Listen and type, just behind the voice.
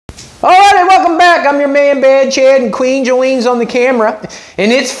back. I'm your man, Bad Chad, and Queen Jolene's on the camera.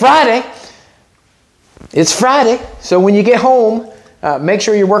 And it's Friday. It's Friday. So when you get home, make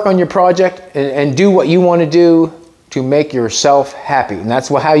sure you work on your project and do what you want to do to make yourself happy. And that's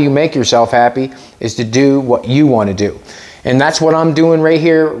how you make yourself happy, is to do what you want to do. And that's what I'm doing right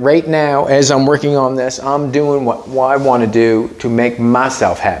here, right now, as I'm working on this. I'm doing what I want to do to make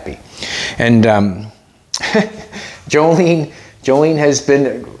myself happy. And Jolene has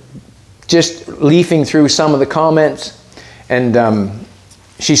been just leafing through some of the comments, and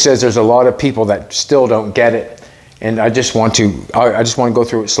she says there's a lot of people that still don't get it. And I just want to go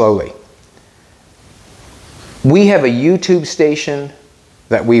through it slowly. We have a YouTube station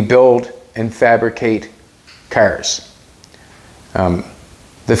that we build and fabricate cars.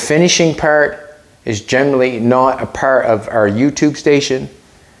 The finishing part is generally not a part of our YouTube station,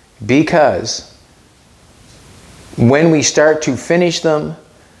 because when we start to finish them,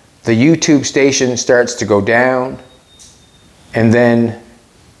 the YouTube station starts to go down, and then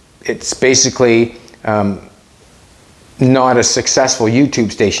it's basically not a successful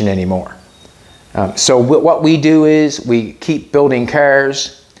YouTube station anymore. So what we do is we keep building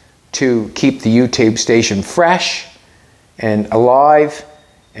cars to keep the YouTube station fresh and alive.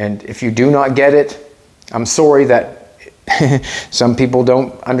 And if you do not get it, I'm sorry that some people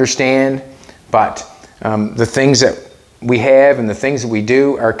don't understand, but the things that we have and the things that we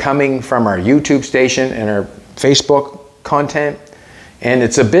do are coming from our YouTube station and our Facebook content, and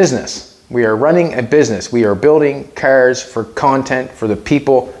it's a business. We are running a business. We are building cars for content for the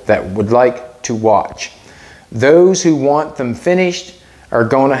people that would like to watch. Those who want them finished are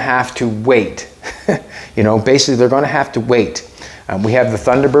going to have to wait. You know, basically they're going to have to wait. We have the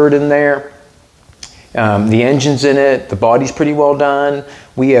Thunderbird in there. The engine's in it. The body's pretty well done.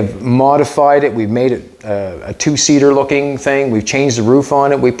 We have modified it. We've made it a two-seater looking thing. We've changed the roof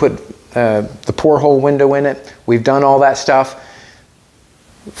on it. We put the porthole window in it. We've done all that stuff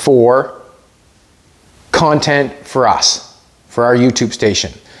for content for us, for our YouTube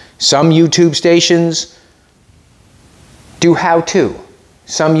station. Some YouTube stations do how-to.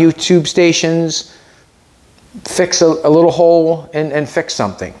 Some YouTube stations fix a little hole and fix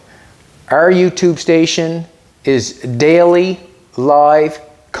something. Our YouTube station is daily live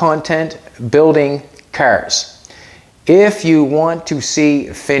content building cars. If you want to see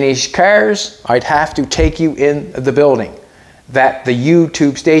finished cars, I'd have to take you in the building that the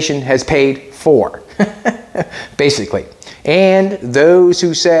YouTube station has paid for, basically. And those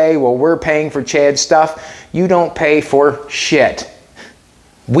who say, well, we're paying for Chad's stuff, you don't pay for shit.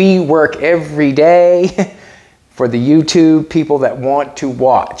 We work every day for the YouTube people that want to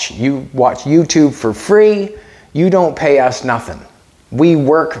watch. You watch YouTube for free. You don't pay us nothing. We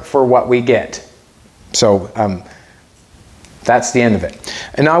work for what we get. So that's the end of it.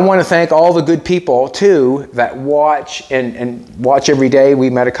 And I want to thank all the good people too that watch and watch every day. We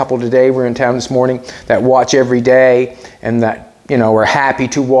met a couple today. We're in town this morning that watch every day and that, you know, are happy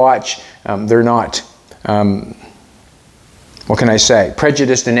to watch. They're not, what can I say,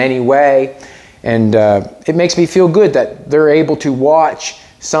 prejudiced in any way. And it makes me feel good that they're able to watch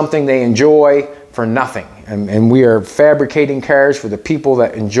something they enjoy for nothing. And we are fabricating cars for the people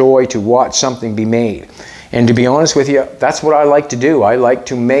that enjoy to watch something be made. And to be honest with you, that's what I like to do. I like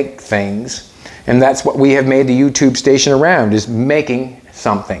to make things. And that's what we have made the YouTube station around, is making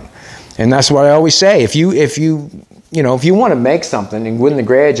something. And that's what I always say. If you want to make something and go in the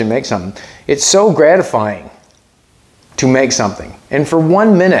garage and make something, it's so gratifying to make something. And for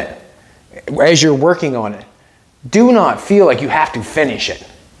 1 minute, as you're working on it, do not feel like you have to finish it.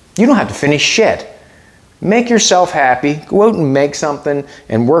 You don't have to finish shit. Make yourself happy. Go out and make something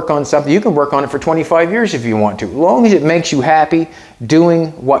and work on something. You can work on it for 25 years if you want to, as long as it makes you happy doing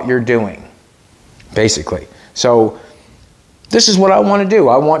what you're doing, basically. So this is what I want to do.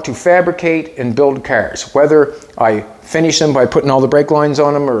 I want to fabricate and build cars. Whether I finish them by putting all the brake lines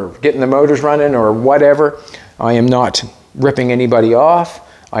on them or getting the motors running or whatever, I am not ripping anybody off.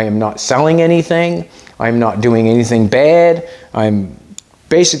 I am not selling anything. I'm not doing anything bad. I'm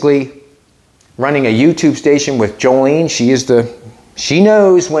basically running a YouTube station with Jolene. She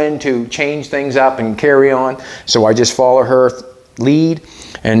knows when to change things up and carry on. So I just follow her lead.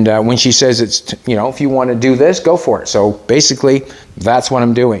 And when she says it's, you know, if you want to do this, go for it. So basically, that's what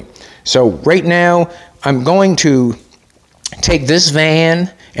I'm doing. So right now, I'm going to take this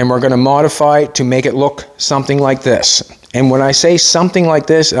van and we're going to modify it to make it look something like this. And when I say something like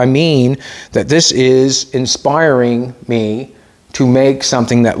this, I mean that this is inspiring me to make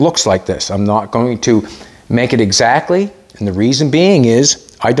something that looks like this. I'm not going to make it exactly, and the reason being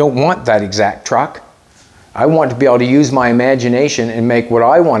is I don't want that exact truck. I want to be able to use my imagination and make what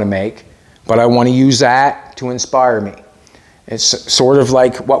I want to make but I want to use that to inspire me. It's sort of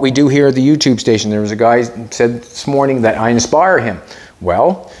like what we do here at the YouTube station. There was a guy who said this morning that I inspire him.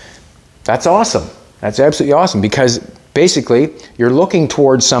 Well, that's awesome. That's absolutely awesome, because basically you're looking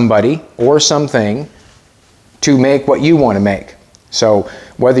towards somebody or something to make what you want to make. So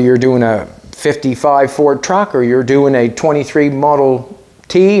whether you're doing a 55 Ford truck, or you're doing a 23 Model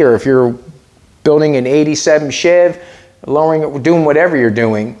T, or if you're building an 87 Chev, lowering it, doing whatever you're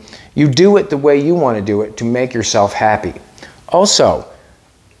doing, you do it the way you want to do it to make yourself happy. Also,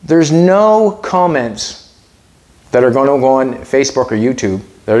 there's no comments that are going to go on Facebook or YouTube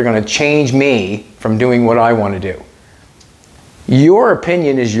that are going to change me from doing what I want to do. Your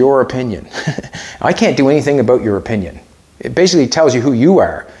opinion is your opinion. I can't do anything about your opinion. It basically tells you who you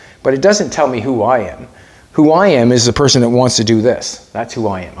are, but it doesn't tell me who I am. Who I am is the person that wants to do this. That's who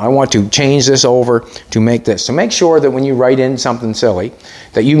I am. I want to change this over to make this. So make sure that when you write in something silly,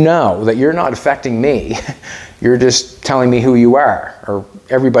 that you know that you're not affecting me. You're just telling me who you are, or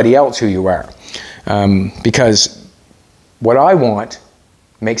everybody else who you are. Because what I want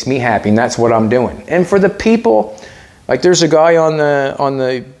makes me happy, and that's what I'm doing. And for the people, like there's a guy on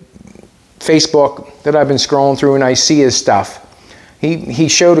the Facebook that I've been scrolling through, and I see his stuff. He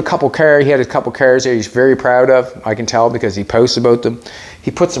showed a couple cars. He had a couple cars there he's very proud of. I can tell because he posts about them.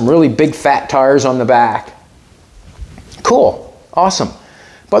 He put some really big fat tires on the back. Cool, awesome.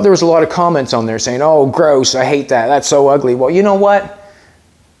 But there was a lot of comments on there saying, oh, gross, I hate that, that's so ugly. Well, you know what?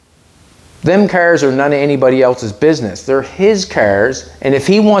 Them cars are none of anybody else's business. They're his cars, and if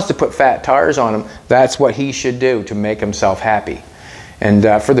he wants to put fat tires on them, that's what he should do to make himself happy.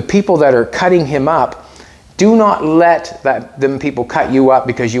 And for the people that are cutting him up, do not let them people cut you up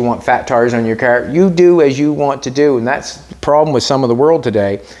because you want fat tires on your car. You do as you want to do, and that's the problem with some of the world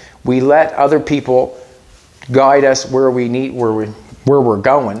today. We let other people guide us where we're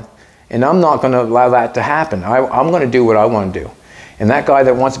going, and I'm not going to allow that to happen. I'm going to do what I want to do. And that guy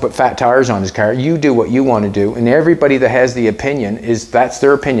that wants to put fat tires on his car, you do what you want to do, and everybody that has the opinion, that's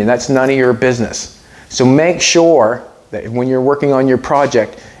their opinion. That's none of your business. So make sure that when you're working on your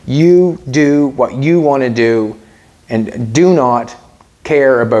project, you do what you want to do, and do not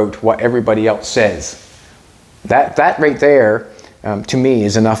care about what everybody else says. That right there, to me,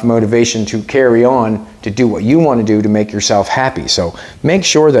 is enough motivation to carry on to do what you want to do to make yourself happy. So make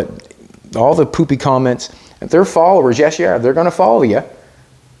sure that all the poopy comments, if they're followers, yes, yeah, they're going to follow you,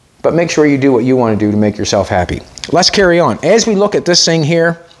 but make sure you do what you want to do to make yourself happy. Let's carry on. As we look at this thing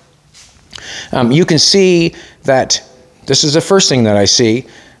here, you can see that this is the first thing that I see.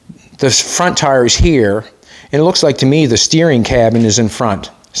 The front tire is here, and it looks like to me the steering cabin is in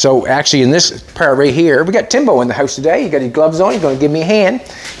front. So actually in this part right here, we got Timbo in the house today. He got his gloves on, he's going to give me a hand.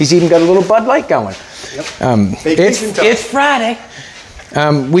 He's even got a little Bud Light going. Yep. It's Friday.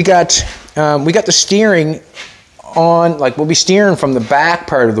 We got the steering on, like we'll be steering from the back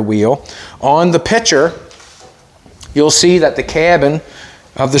part of the wheel. On the picture, you'll see that the cabin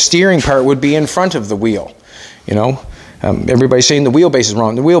of the steering part would be in front of the wheel. You know, everybody's saying the wheelbase is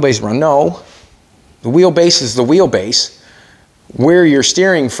wrong. The wheelbase is wrong. No, the wheelbase is the wheelbase. Where you're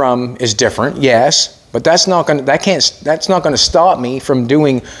steering from is different, yes, but that's not going to stop me from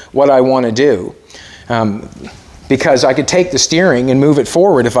doing what I want to do. Because I could take the steering and move it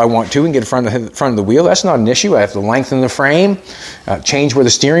forward if I want to and get in front of the wheel. That's not an issue. I have to lengthen the frame, change where the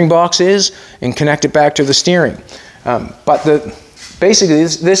steering box is, and connect it back to the steering. But basically,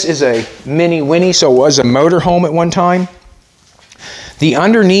 this is a mini Winnie, so it was a motorhome at one time. The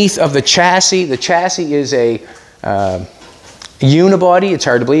underneath of the chassis is a unibody. It's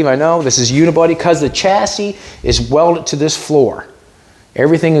hard to believe, I know. This is unibody because the chassis is welded to this floor.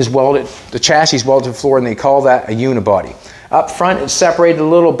 Everything is welded, the chassis is welded to the floor, and they call that a unibody. Up front, it's separated a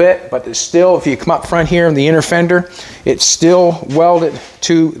little bit, but it's still, if you come up front here in the inner fender, it's still welded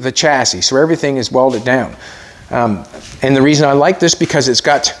to the chassis. So everything is welded down. And the reason I like this, because it's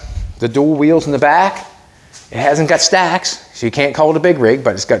got the dual wheels in the back. It hasn't got stacks, so you can't call it a big rig,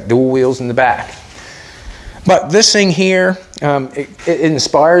 but it's got dual wheels in the back. But this thing here, it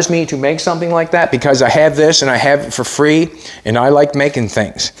inspires me to make something like that because I have this and I have it for free, and I like making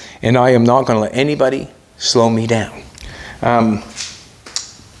things, and I am not going to let anybody slow me down.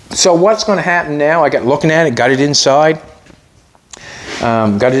 So what's going to happen now? I got looking at it, got it inside,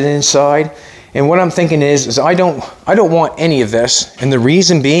 and what I'm thinking is I don't want any of this, and the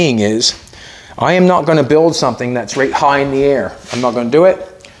reason being is I am not going to build something that's right high in the air. I'm not going to do it.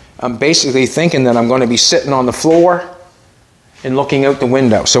 I'm basically thinking that I'm going to be sitting on the floor and looking out the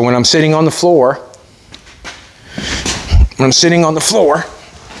window. So when I'm sitting on the floor,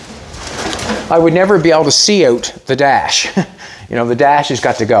 I would never be able to see out the dash. you know, the dash has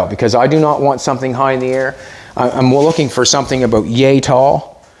got to go because I do not want something high in the air. I'm looking for something about yay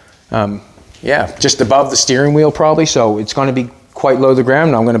tall. Yeah, just above the steering wheel probably, so it's going to be quite low to the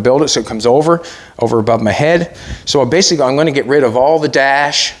ground. I'm going to build it so it comes over above my head. So basically I'm going to get rid of all the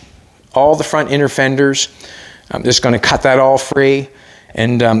dash, all the front inner fenders. I'm just going to cut that all free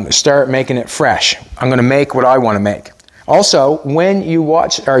and start making it fresh. I'm going to make what I want to make. Also, when you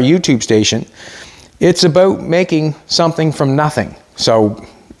watch our YouTube station, it's about making something from nothing. So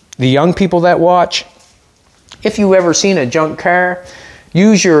the young people that watch, if you've ever seen a junk car,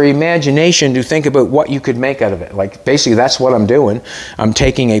 use your imagination to think about what you could make out of it. Like basically that's what I'm doing. I'm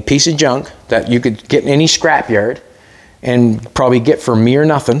taking a piece of junk that you could get in any scrapyard and probably get for mere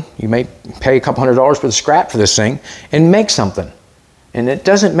nothing. You may pay a couple $100 for the scrap for this thing and make something. And it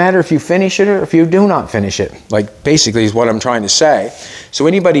doesn't matter if you finish it or if you do not finish it. Like basically is what I'm trying to say. So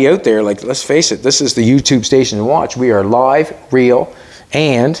anybody out there, like let's face it, this is the YouTube station to watch. We are live, real,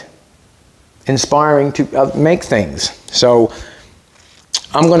 and inspiring to make things. So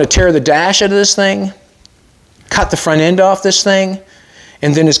I'm going to tear the dash out of this thing, cut the front end off this thing,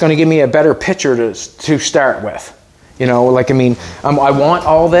 and then it's going to give me a better picture to start with. You know, like I mean, I want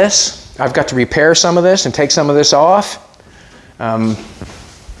all this. I've got to repair some of this and take some of this off.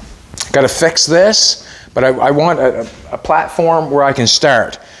 Got to fix this, but I want a platform where I can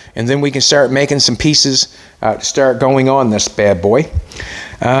start. And then we can start making some pieces to start going on this bad boy.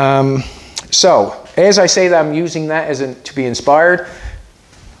 So, as I say that I'm using that as to be inspired,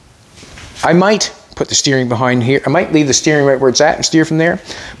 I might put the steering behind here. I might leave the steering right where it's at and steer from there.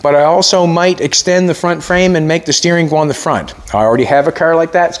 But I also might extend the front frame and make the steering go on the front. I already have a car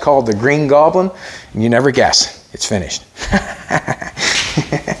like that. It's called the Green Goblin. And you never guess. It's finished.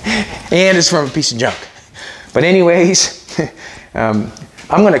 And it's from a piece of junk. But anyways, I'm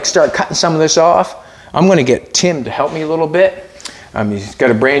going to start cutting some of this off. I'm going to get Tim to help me a little bit. He's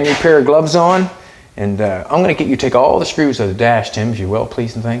got a brand new pair of gloves on. And I'm going to get you to take all the screws out of the dash, Tim, if you will.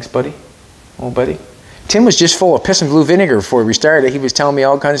 Please and thanks, buddy. Oh, buddy. Tim was just full of piss and blue vinegar before we started. He was telling me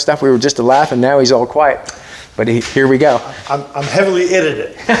all kinds of stuff. We were just a laugh, and now he's all quiet. But here we go. I'm heavily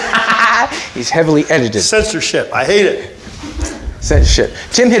edited. He's heavily edited. Censorship. I hate it. Censorship.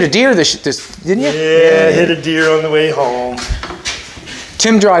 Tim hit a deer this didn't you? Yeah, hit a deer on the way home.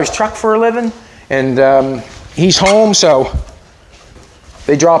 Tim drives truck for a living, and he's home, so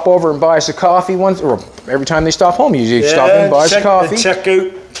they drop over and buy us a coffee once, or every time they stop home, usually stop in and buy us a coffee.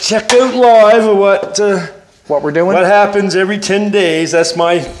 Check out live of what we're doing. What happens every 10 days. That's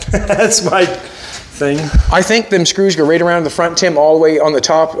my thing. I think them screws go right around the front, Tim, all the way on the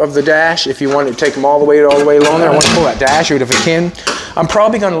top of the dash. If you want to take them all the way along there, I want to pull that dash out if I can. I'm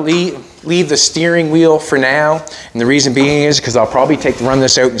probably going to leave the steering wheel for now, and the reason being is because I'll probably run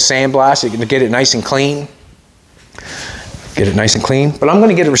this out and sandblast it to get it nice and clean. Get it nice and clean. But I'm going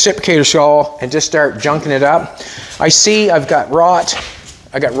to get a reciprocator saw and just start junking it up. I see I've got rot.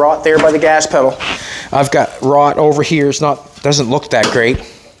 I got rot there by the gas pedal. I've got rot over here. Doesn't look that great.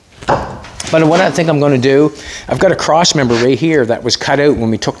 But what I think I'm going to do, I've got a cross member right here that was cut out when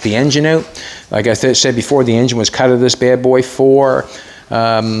we took the engine out. Like I said before, the engine was cut out of this bad boy for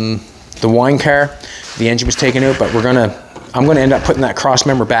the wine car. The engine was taken out, but I'm going to end up putting that cross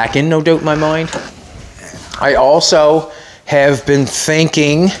member back in, no doubt in my mind. I also have been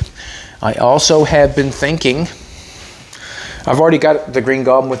thinking, I've already got the Green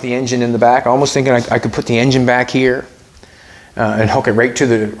Goblin with the engine in the back. I'm almost thinking I could put the engine back here and hook it right to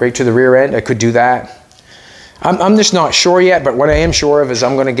the rear end. I could do that. I'm just not sure yet, but what I am sure of is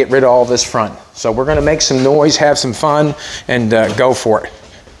I'm going to get rid of all this front. So we're going to make some noise, have some fun, and go for it.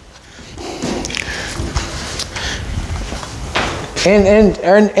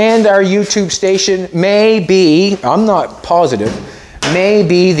 And our YouTube station may be, I'm not positive, may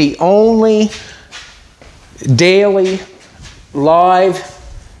be the only daily live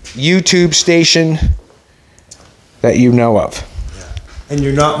YouTube station that you know of. And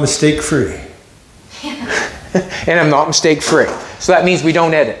you're not mistake free. And I'm not mistake free. So that means we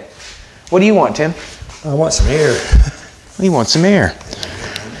don't edit. What do you want, Tim? I want some air. We want some air.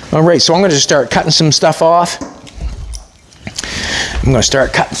 All right, so I'm going to just start cutting some stuff off. I'm going to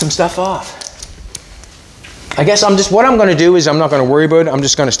start cutting some stuff off. I guess what I'm going to do is I'm not going to worry about it. I'm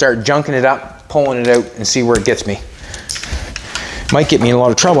just going to start junking it up, pulling it out, and see where it gets me. Might get me in a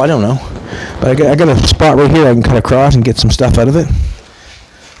lot of trouble, I don't know. But I got a spot right here I can cut across and get some stuff out of it.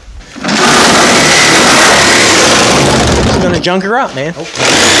 I'm going to junk her up, man.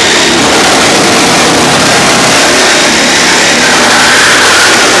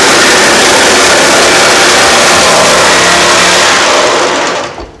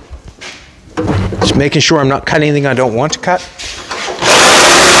 Just making sure I'm not cutting anything I don't want to cut.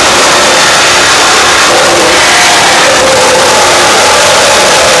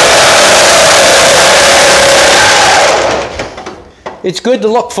 it's good to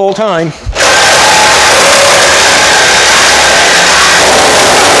look full time.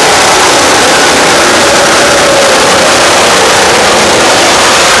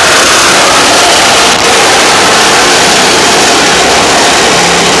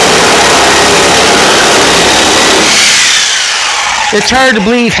 It's hard to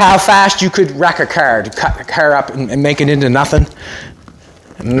believe how fast you could wreck a car, to cut a car up and make it into nothing.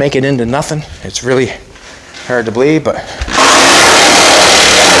 Make it into nothing. It's really hard to believe, but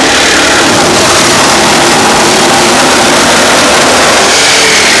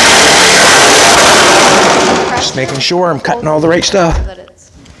just making sure I'm cutting all the right stuff.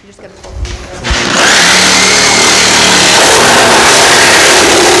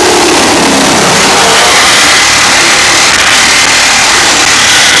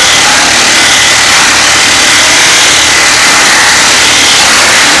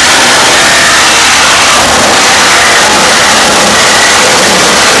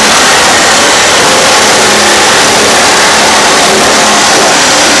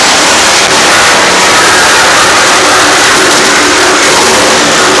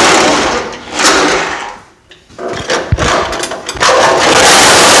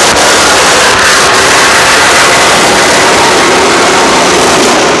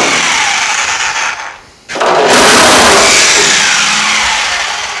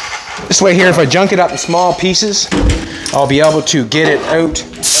 This way here, if I junk it up in small pieces, I'll be able to get it out of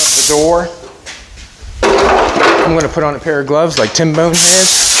the door. I'm going to put on a pair of gloves like Tim Bone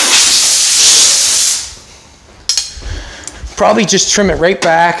has. Probably just trim it right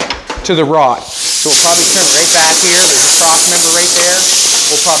back to the rod. So we'll probably trim it right back here. There's a cross member right there.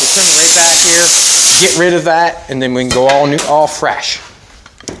 We'll probably trim it right back here, get rid of that, and then we can go all new, all fresh.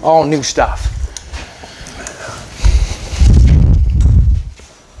 All new stuff.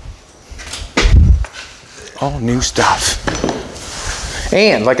 All new stuff.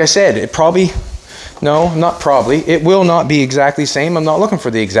 And like I said, it probably, no, not probably, it will not be exactly the same. I'm not looking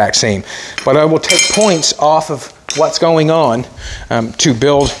for the exact same, but I will take points off of what's going on to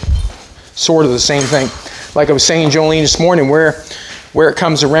build sort of the same thing. Like I was saying, Jolene, this morning, where it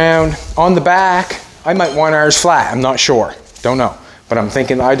comes around on the back, I might want ours flat. I'm not sure, don't know. But I'm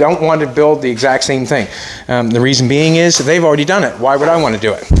thinking I don't want to build the exact same thing. The reason being is they've already done it. Why would I want to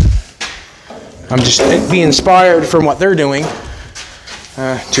do it? I'm just being inspired from what they're doing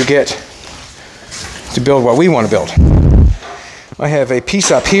to build what we want to build. I have a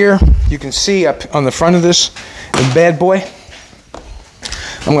piece up here. You can see up on the front of this bad boy.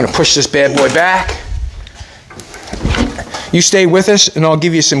 I'm going to push this bad boy back. You stay with us and I'll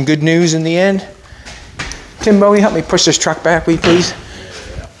give you some good news in the end. Tim Bowie, help me push this truck back, will you please?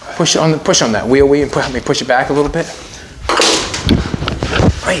 Push on that wheel, will you? Help me push it back a little bit.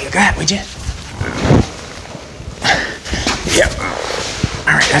 There you go, would you? Yep.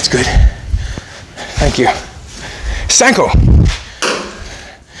 All right, that's good. Thank you. Sanko.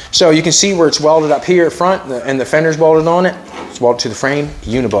 So you can see where it's welded up here front and the fender's welded on it. It's welded to the frame,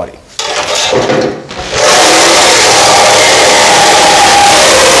 unibody.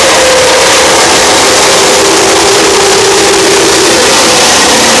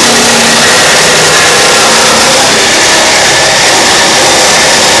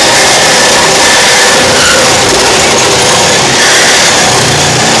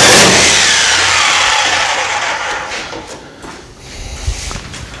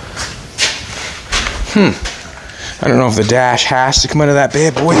 I don't know if the dash has to come out of that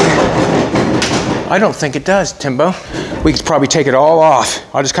bad boy there. I don't think it does, Timbo. We could probably take it all off.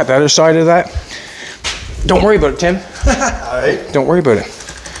 I'll just cut the other side of that. Don't worry about it, Tim. All right. Don't worry about it.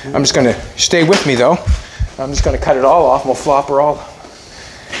 I'm just gonna stay with me though. I'm just gonna cut it all off and we'll flop her all.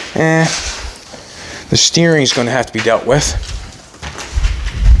 The steering's gonna have to be dealt with.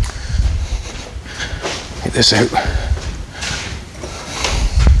 Get this out.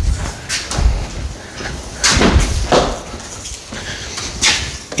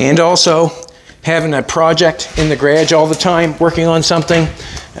 And also, having a project in the garage all the time, working on something,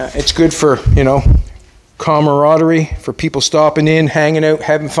 it's good for, you know, camaraderie, for people stopping in, hanging out,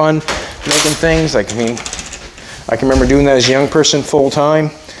 having fun, making things. Like, I mean, I can remember doing that as a young person full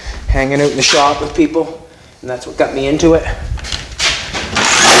time, hanging out in the shop with people, and that's what got me into it.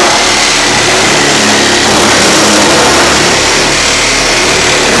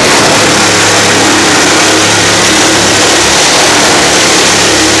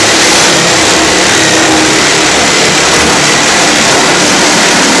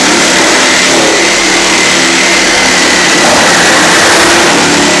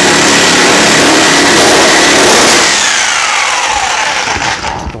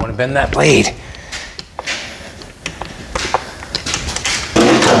 Bend that blade.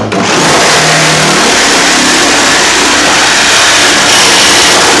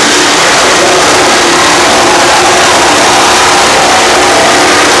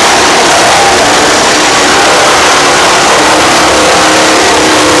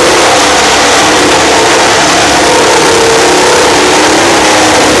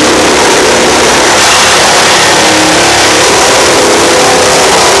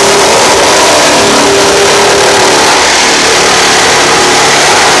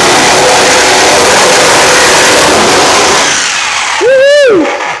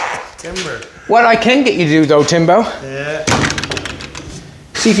 timber. What I can get you to do though, Timbo, Yeah.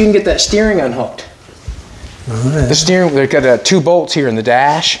 see if you can get that steering unhooked. Oh, yeah. The steering, they've got 2 bolts here in the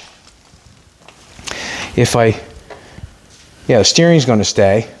dash. If I, yeah, the steering's going to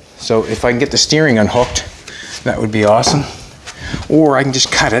stay. So if I can get the steering unhooked, that would be awesome. Or I can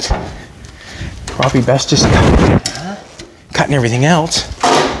just cut it. Probably best just cutting everything else.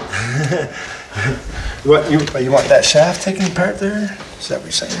 You want that shaft taken apart there? Is that what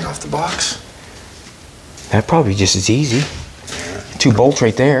you're saying, off the box? That'd probably be just as easy. 2 bolts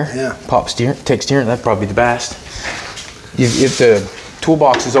right there. Yeah. Pop steering, take steering, that'd probably be the best. If the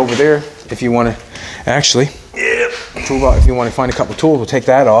toolbox is over there, if you want to, actually, toolbox, if you want to find a couple tools, we'll take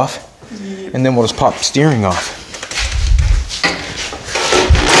that off. And then we'll just pop the steering off.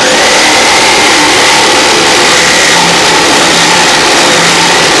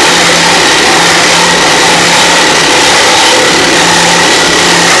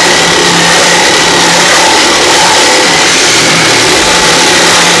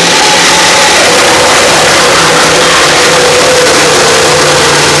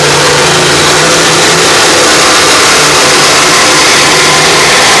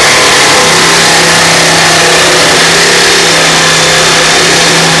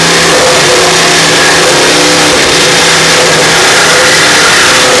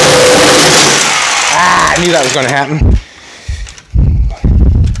 I knew that was going to happen.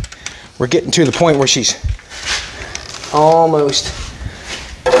 We're getting to the point where she's almost.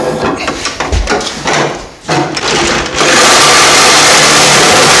 All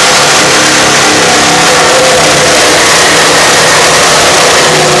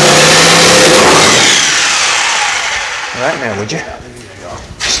right now, would you?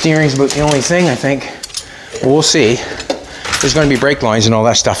 Steering's about the only thing, I think. We'll see. There's going to be brake lines and all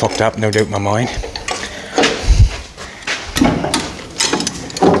that stuff hooked up, no doubt in my mind.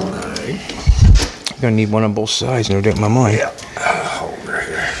 Gonna need one on both sides, no doubt in my mind. Yeah. Hold right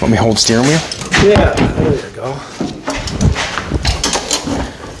here. Want me to hold steering wheel? Yeah, there you go.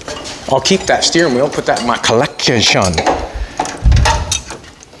 I'll keep that steering wheel, put that in my collection.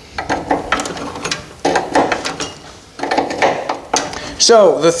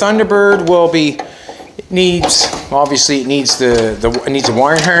 So the Thunderbird will be, obviously it needs it needs a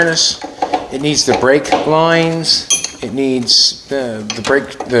wiring harness, it needs the brake lines, it needs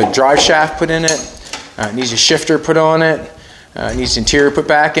the drive shaft put in it. It needs a shifter put on it. It needs interior put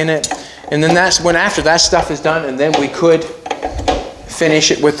back in it. And then that's when after that stuff is done, and then we could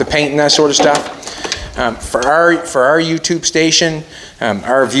finish it with the paint and that sort of stuff. For our YouTube station,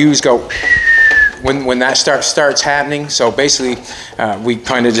 our views go when that starts happening. So basically, we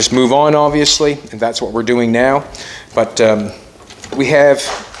kind of just move on, obviously, and that's what we're doing now. But we have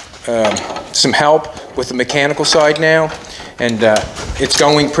some help with the mechanical side now, and it's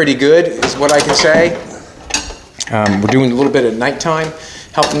going pretty good, is what I can say. We're doing a little bit at nighttime,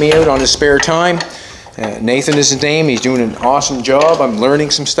 helping me out on his spare time. Nathan is his name. He's doing an awesome job. I'm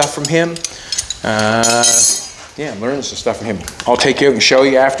learning some stuff from him. Yeah, I'm learning some stuff from him. I'll take you out and show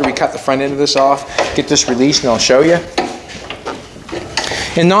you after we cut the front end of this off, get this released, and I'll show you.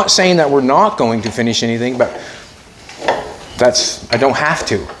 And not saying that we're not going to finish anything, but I don't have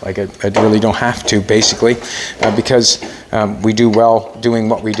to. Like, I really don't have to, basically, because we do well doing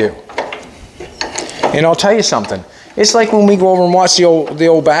what we do. And I'll tell you something. It's like when we go over and watch the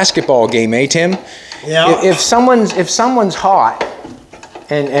old basketball game, eh, Tim? Yeah. If someone's hot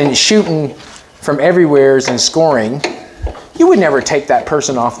and shooting from everywheres and scoring, you would never take that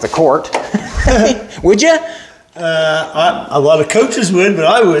person off the court, would you? A lot of coaches would, but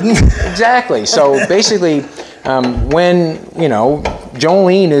I wouldn't. Exactly. So basically, when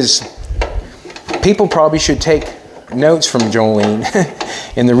Jolene is, people probably should take notes from Jolene,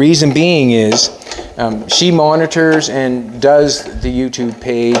 and the reason being is she monitors and does the YouTube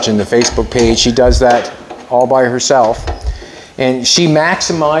page and the Facebook page. She does that all by herself, and she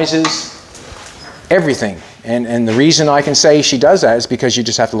maximizes everything. And the reason I can say she does that is because you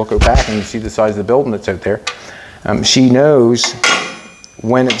just have to look out back and you see the size of the building that's out there. She knows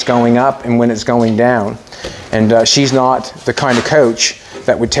when it's going up and when it's going down, and she's not the kind of coach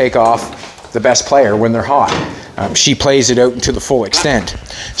that would take off the best player when they're hot. She plays it out to the full extent.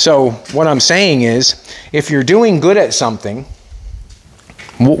 So what I'm saying is, if you're doing good at something,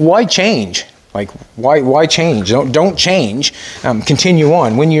 why change? Like, why change? Don't change. Continue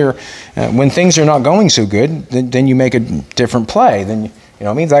on. When things are not going so good, then you make a different play. Then, you know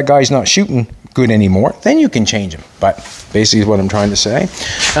what I mean? That guy's not shooting good anymore. Then you can change him. But basically is what I'm trying to say.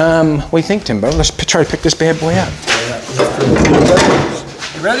 What do you think, Timbo? Let's try to pick this bad boy up.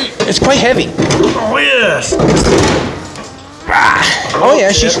 You ready? It's quite heavy. Oh, yes. Oh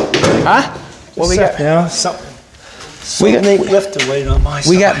yeah, she's. Huh? What we got? Yeah, something. We got lift the weight on my side.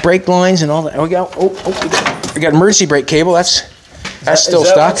 We got brake lines and all that. We got we got emergency brake cable. That's still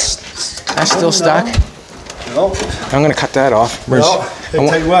stuck. That's still stuck. No. I'm gonna cut that off. No.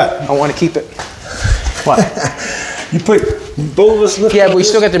 Tell you what. I want to keep it. What? You put both of us lift. Yeah, but we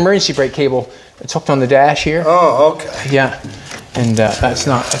still got the emergency brake cable. It's hooked on the dash here. Oh, okay. Yeah. And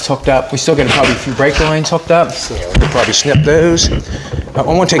that's hooked up. We still got probably a few brake lines hooked up. So we'll probably snip those. I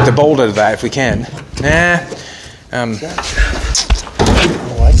want to take the bolt out of that if we can. Nah. Oh,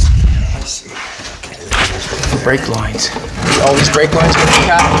 I see. Okay. Brake lines. All these brake lines going to be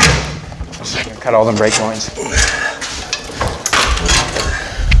cut. I'm just going to cut all them brake lines.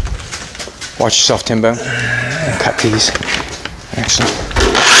 Watch yourself, Timbo. Cut these. Excellent.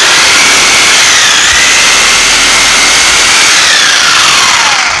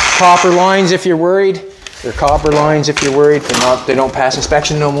 Copper lines if you're worried. They're copper lines if you're worried. They don't pass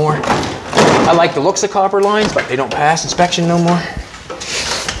inspection no more. I like the looks of copper lines, but they don't pass inspection no more.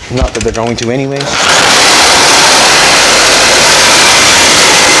 Not that they're going to anyways.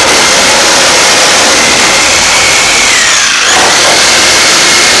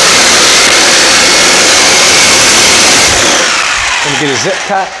 Gonna get a zip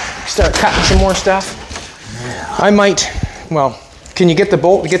cut, start cutting some more stuff. I might, well, can you get the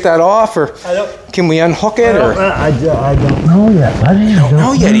bolt to get that off, or can we unhook it? I don't know yet. I don't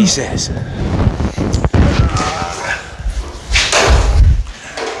know yet, he says.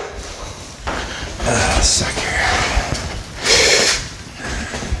 Sucker.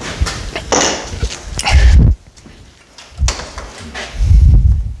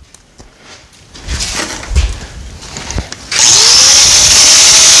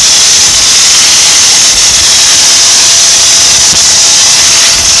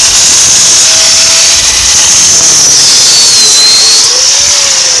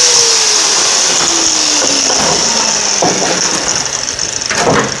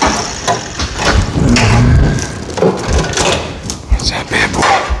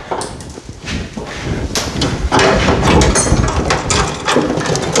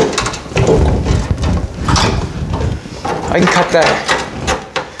 I can cut that.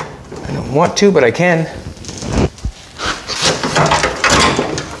 I don't want to, but I can.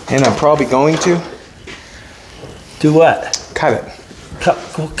 And I'm probably going to. Do what? Cut it. Cut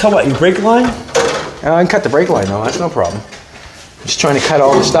what, your brake line? I can cut the brake line though, that's no problem. I'm just trying to cut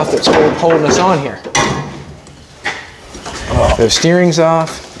all the stuff that's holding us on here. Oh. The steering's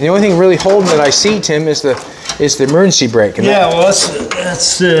off. The only thing really holding that I see, Tim, is the emergency brake. And yeah, well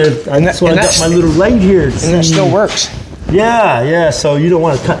that's why I got my little light here. And that still works. Yeah, yeah, so you don't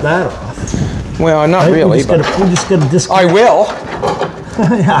want to cut that off. Well, not right? really, we just gotta disconnect. I will.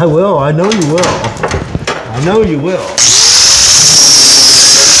 I will, I know you will. I know you will.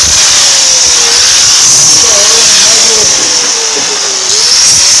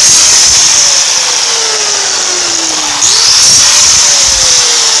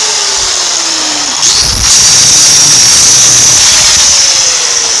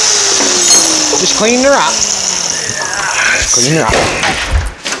 Just clean her up. Clean her up.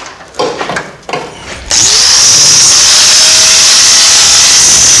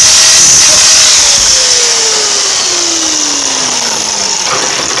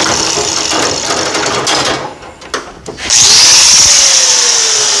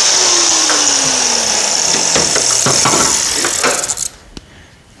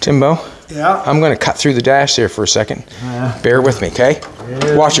 Timbo? Yeah? I'm going to cut through the dash there for a second. Bear with me, okay?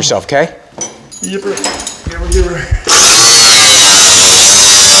 Yeah. Watch yourself, okay? Yipper. Give her.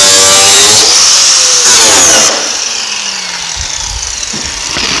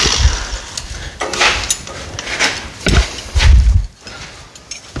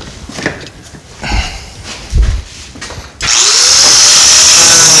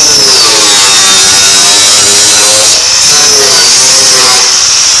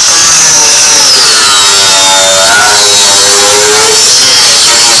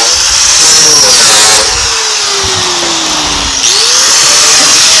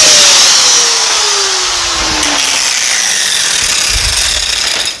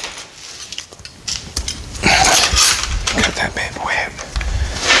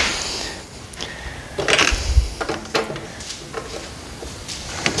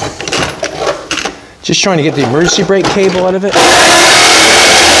 Just trying to get the emergency brake cable out of it.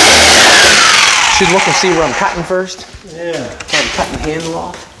 Should look and see where I'm cutting first. Yeah. I'm cutting the handle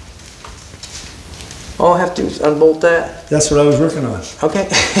off. All I have to do is unbolt that. That's what I was working on. Okay.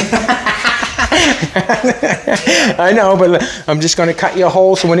 I know, but I'm just going to cut you a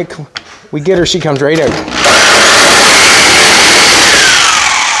hole so when we get her, she comes right out.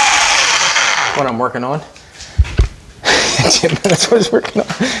 what I'm working on. Tim, that's what he's working on.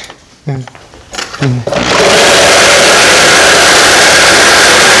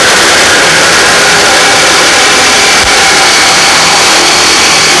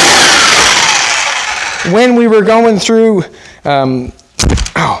 When we were going through, that's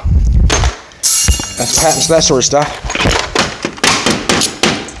patents, that sort of stuff.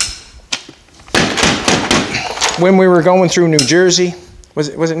 When we were going through New Jersey, was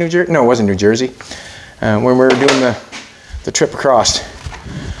it New Jersey? No, it wasn't New Jersey. When we were doing the trip across,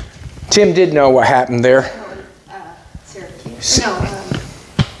 Tim did know what happened there. Syracuse. No.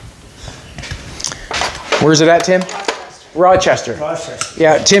 Where's it at, Tim? Rochester. Rochester.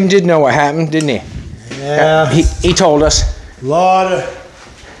 Yeah, Tim did know what happened, didn't he? Yeah. He told us. Lot of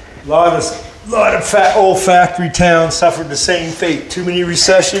old factory towns suffered the same fate. Too many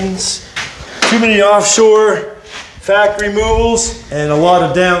recessions, too many offshore factory moves, and a lot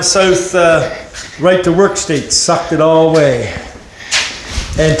of down south right to work states sucked it all away.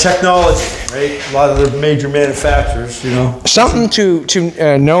 And technology, right? A lot of the major manufacturers, you know. Something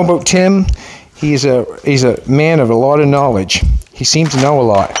to know about Tim. He's a man of a lot of knowledge. He seems to know a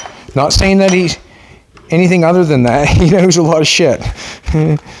lot. Not saying that he's anything other than that. He knows a lot of shit.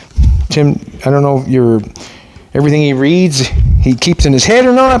 Tim, I don't know if everything he reads he keeps in his head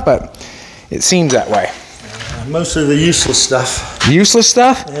or not, but it seems that way. Most of the useless stuff. Useless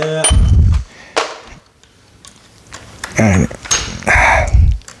stuff? Yeah.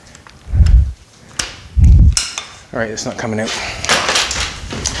 All right, it's not coming out.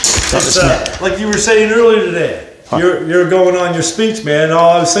 It's, like you were saying earlier today, you're going on your speech, man.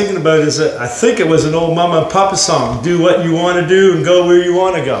 All I was thinking about is that I think it was an old Mama and Papa song. Do what you want to do and go where you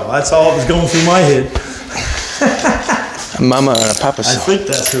want to go. That's all that was going through my head. A Mama and a Papa song. I think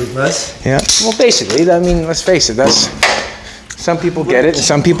that's who it was. Yeah. Well, basically, I mean, let's face it. That's some people get it and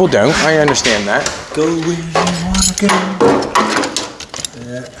some people don't. I understand that. Go where you want to go.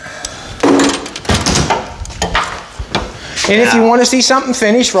 Yeah. And if you want to see something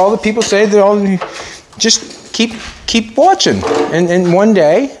finished, for all the people say, just keep watching, and one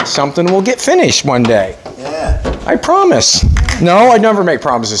day something will get finished. One day. Yeah. I promise. No, I never make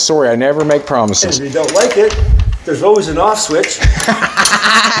promises. Sorry, I never make promises. If you don't like it, there's always an off switch.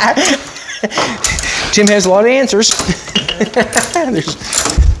 Tim has a lot of answers.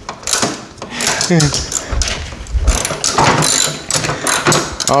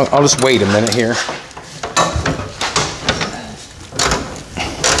 I'll just wait a minute here.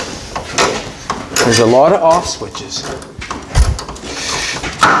 There's a lot of off switches.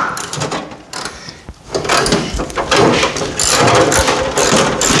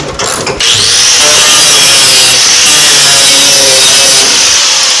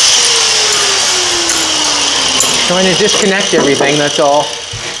 Trying to disconnect everything, that's all.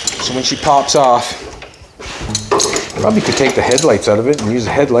 So when she pops off, probably could take the headlights out of it and use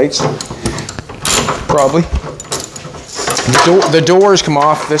the headlights. Probably. The doors come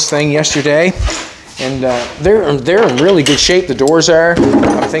off this thing yesterday, and they're in really good shape. The doors are.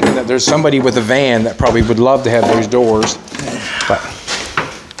 I'm thinking that there's somebody with a van that probably would love to have those doors. But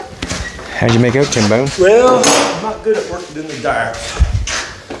how'd you make out, Tim Bone? Well, I'm not good at working in the dark.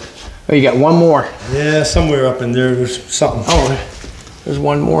 Oh, you got one more. Yeah, somewhere up in there, there's something. Oh, there's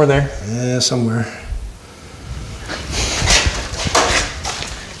one more there. Yeah, somewhere.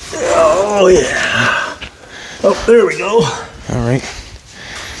 Oh, yeah. Oh, there we go. All right.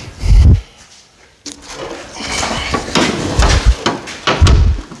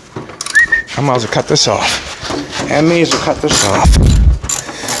 I might as well cut this off. I may as well cut this off.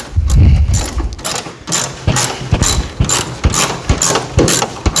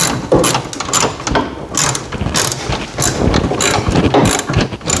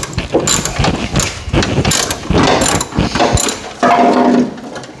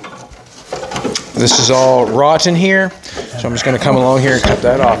 This is all rotten here, so I'm just going to come along here and cut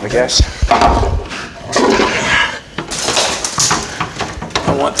that off, I guess.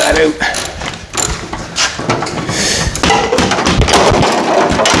 I want that out.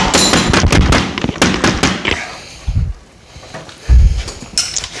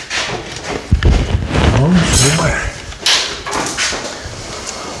 Oh, boy.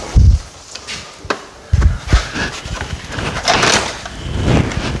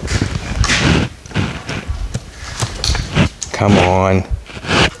 Come on.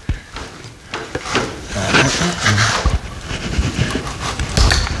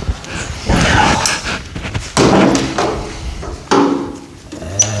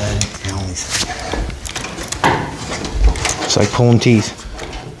 It's like pulling teeth.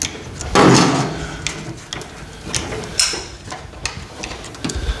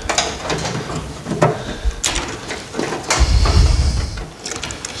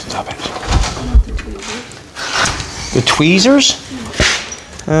 The tweezers?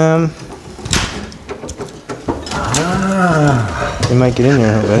 They might get in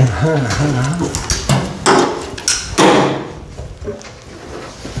there a bit.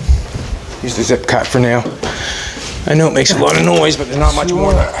 Use the zip cut for now. I know it makes a lot of noise, but there's not much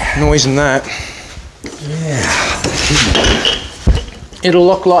more noise than that. Yeah. It'll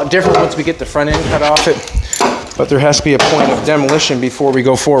look a lot different once we get the front end cut off it, but there has to be a point of demolition before we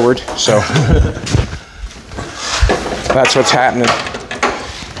go forward, so that's what's happening.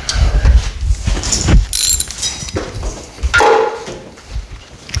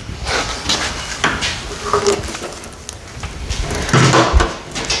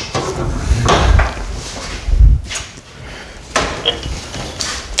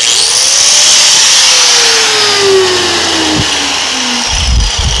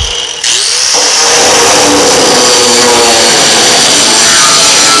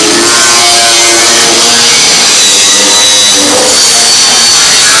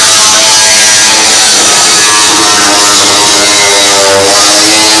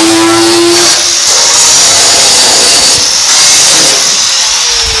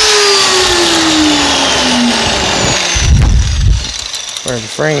 Where's the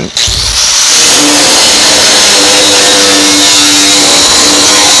frame?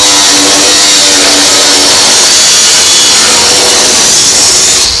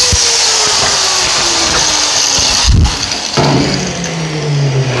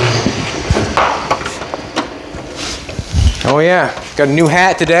 Oh yeah, got a new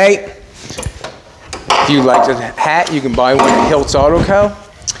hat today. If you like the hat, you can buy one at Hiltz Auto Co.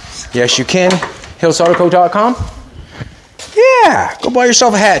 Yes, you can. HiltzAutoCo.com. Yeah, go buy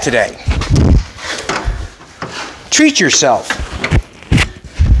yourself a hat today. Treat yourself.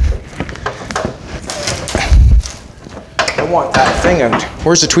 I want that thing out.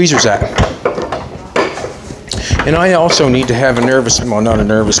 Where's the tweezers at? And I also need to have a nervous, well, not a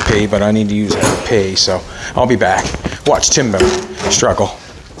nervous pee, but I need to use a pee, so I'll be back. Watch Timbo struggle.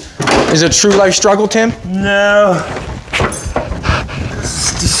 Is it a true life struggle, Tim? No.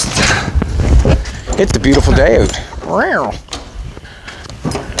 It's a beautiful day out. Wow.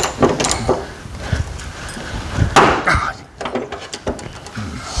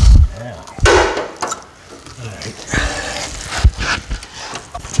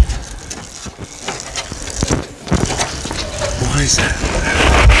 What is that?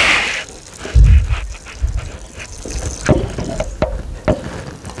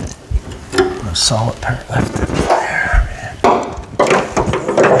 A solid part left in there, man.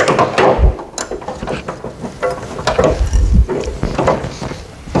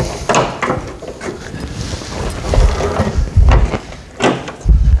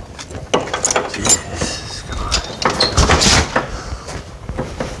 Jesus God.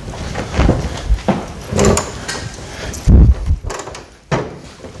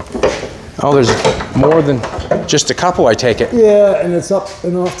 Oh, there's more than just a couple, I take it. Yeah, and it's up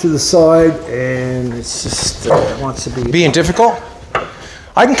and off to the side, and it's just it wants to be Being difficult?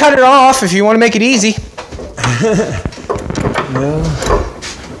 I can cut it off if you want to make it easy. No.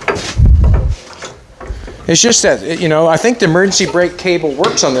 It's just that, you know, I think the emergency brake cable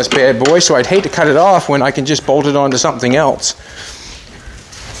works on this bad boy, so I'd hate to cut it off when I can just bolt it onto something else.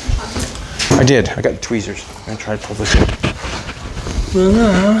 I did. I got the tweezers. I'm going to try to pull this in. Well,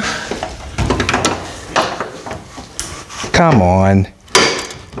 no. Come on.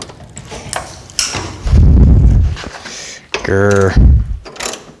 Grr.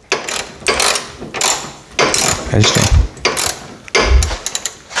 I just don't.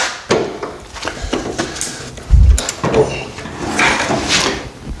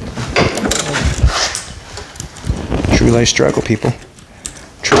 True life struggle, people.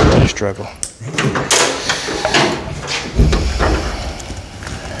 True life struggle.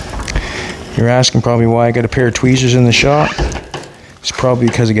 You're asking probably why I got a pair of tweezers in the shop. It's probably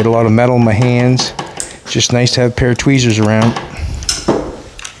because I get a lot of metal in my hands. It's just nice to have a pair of tweezers around.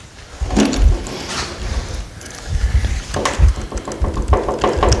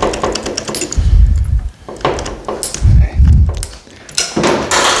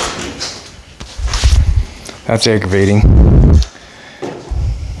 That's aggravating.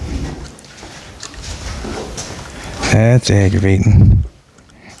 That's aggravating.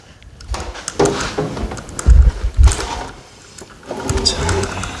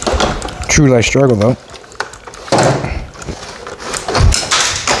 True life struggle, though.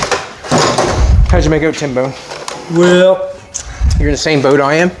 How'd you make out, Timbo? Well, You're in the same boat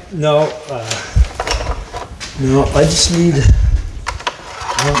I am? no. No, I just need.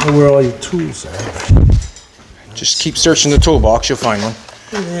 I don't know where all your tools are. Just keep searching the toolbox, you'll find one.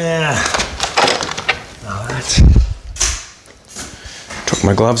 Yeah. No, that's. Took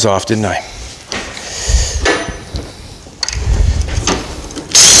my gloves off, didn't I?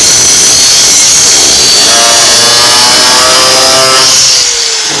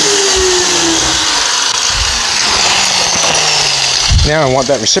 Now I want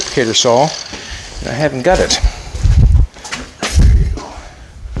that reciprocator saw, and I haven't got it.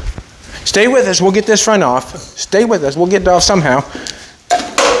 Stay with us, we'll get this front off. Stay with us, we'll get it off somehow.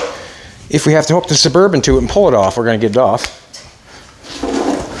 If we have to hook the Suburban to it and pull it off, we're going to get it off.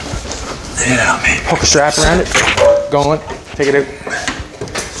 Yeah, maybe. Hook a strap around it, go on, take it out.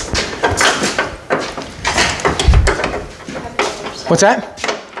 What's that?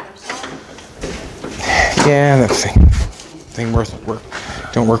 Yeah, that thing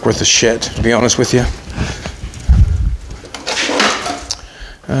don't work worth a shit, to be honest with you.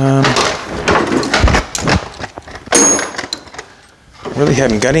 Really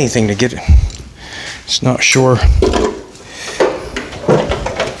haven't got anything to get it. It's not sure.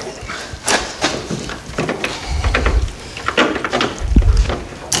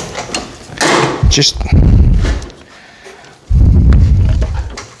 Just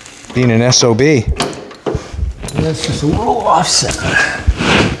being an SOB. That's just a little offset.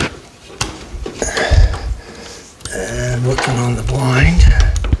 And looking on the blind.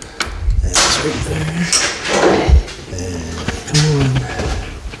 That's right there. And come on.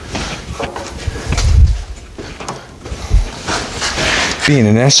 Being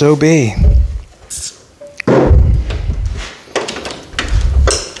an SOB.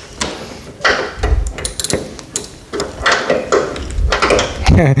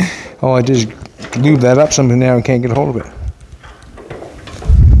 Oh, I just lube that up something now and can't get a hold of it.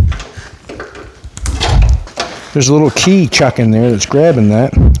 There's a little key chuck in there that's grabbing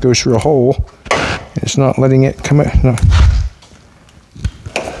that. It goes through a hole. And it's not letting it come out. No.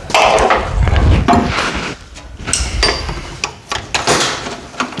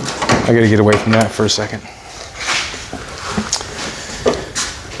 I gotta get away from that for a second.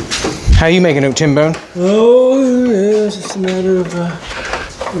 How you making out, Tim Bone? Oh, yeah, it's just a matter of...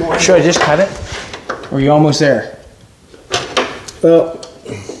 Should I just cut it? Or are you almost there? Well,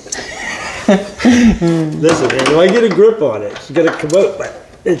 listen, man, when I get a grip on it, it's gonna come out, but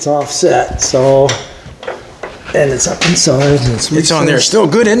it's offset, so, and it's up inside, and it's on there. Still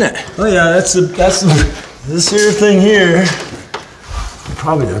good, isn't it? Oh yeah, that's this here thing here.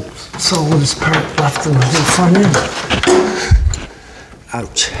 Probably the solidest part left in the whole front end.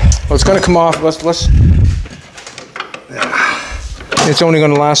 Ouch. Well, it's gonna come off. Let's. It's only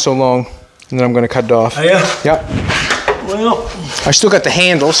gonna last so long, and then I'm gonna cut it off. Oh yeah? Yep. Well, I still got the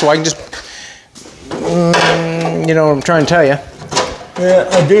handle, so I can just, you know what I'm trying to tell you. yeah,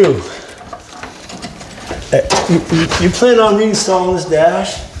 I do. You plan on reinstalling this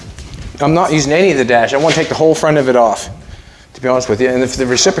dash? I'm not using any of the dash. I want to take the whole front of it off, to be honest with you. And if the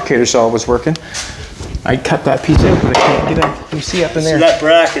reciprocator saw was working, I'd cut that piece out, but I can't get up. You see up in there? So that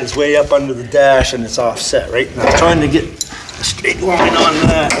bracket is way up under the dash, and it's offset, right? And I'm trying to get a straight line on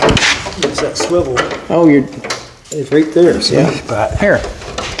that. There's that swivel. Oh, It's right there, see? Yeah. But here,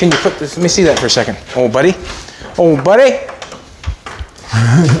 can you put this? Let me see that for a second. Oh, buddy. Oh, buddy.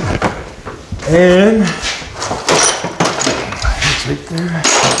 And it's right there,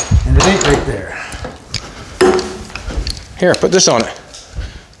 and it ain't right there. Here, put this on it.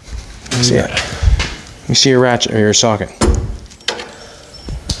 See it? You see your ratchet or your socket.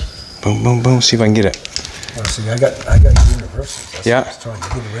 Boom, boom, boom. See if I can get it. Oh, see, I got universals. Yeah. Trying to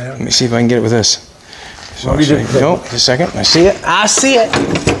get around. Let me see if I can get it with this. So What actually, no, just a second. I see it. I see it.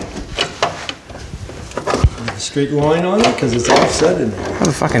 Straight line on it because it's offset in there. Oh,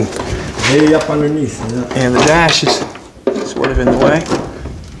 the fucking. Way up underneath. Yeah. And the dash is sort of in the way.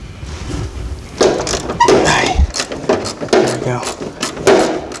 There we go.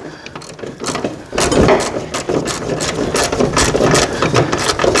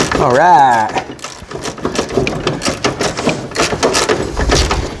 All right.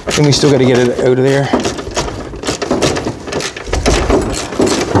 And we still got to get it out of there.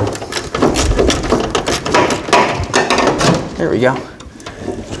 There we go.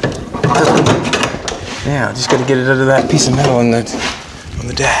 Now, just got to get it out of that piece of metal on the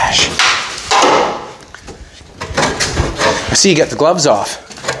dash. I see you got the gloves off.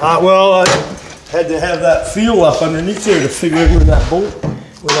 Well, I had to have that feel up underneath there to figure out where that bolt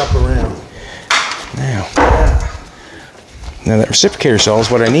went up around. Now that reciprocator saw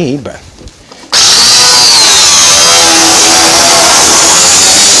is what I need, but.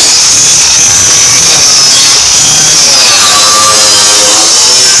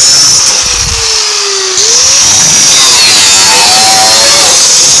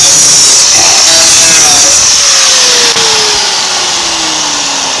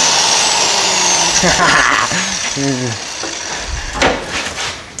 All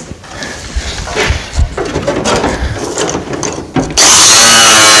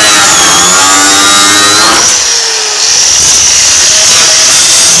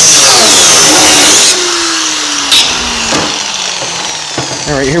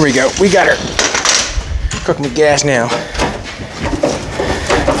right, here we go. We got her cooking with gas now.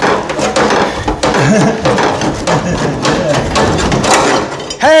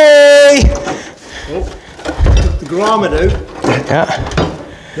 Hey! Oh, took the grommet out. Yeah.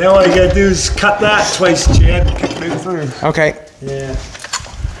 Now all you gotta do is cut that twice, Chad. Cut it out through. Okay. Yeah.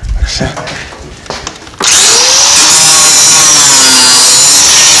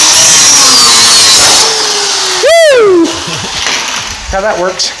 Woo! How that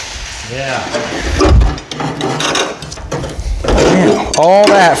works. Yeah. Man, all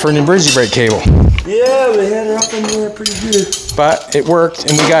that for an emergency brake cable. Yeah, we had her up in there pretty good. But it worked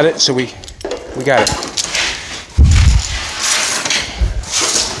and we got it, so we got it.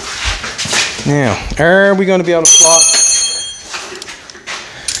 Now, are we going to be able to flop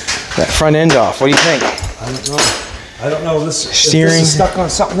that front end off? What do you think? I don't know. I don't know this steering. If this is stuck on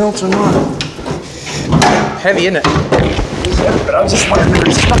something else or not. Heavy, isn't it? But I was just wondering if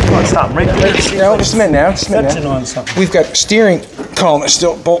it's stuck on something right there. No, just a minute now. Just a minute Touching now. on something. We've got steering column that's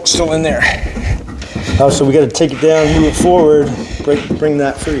still bolt still in there. Oh, so we got to take it down, move it forward, bring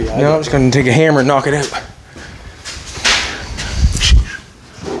that free. No, I'm just going to take a hammer and knock it out.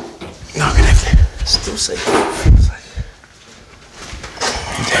 Knock it out. Still safe.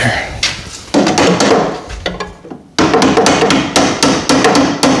 There.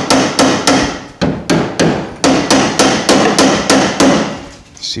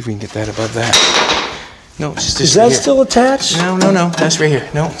 See if we can get that above that. No, it's just Is right that here. still attached? No, that's right here.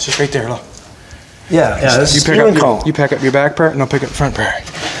 No, it's just right there. Look. Yeah, that's You pack up your back part, and I'll pick up the front part.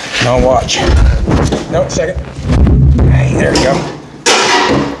 And I'll watch. No, second. Hey, there we go.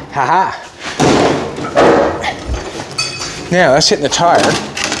 Ha-ha. Now, that's hitting the tire.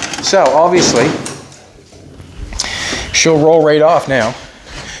 So, obviously, she'll roll right off now.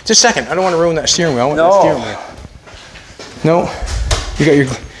 Just a second. I don't want to ruin that steering wheel. I want that steering wheel. No. You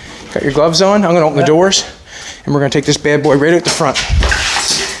got your gloves on? I'm going to open the doors, and we're going to take this bad boy right out the front.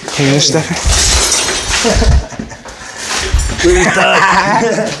 Clean this stuff.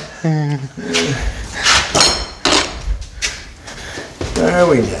 There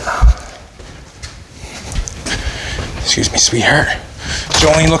we go. Excuse me, sweetheart.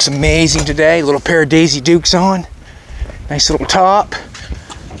 Jolene looks amazing today. Little pair of Daisy Dukes on. Nice little top.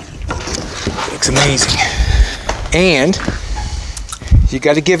 Looks amazing. And you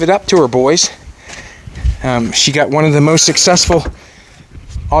got to give it up to her, boys. She got one of the most successful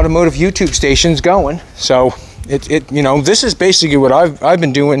automotive YouTube stations going. So you know, this is basically what I've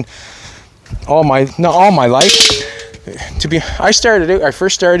been doing not all my life. I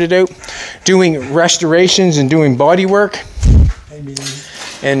first started out doing restorations and doing body work.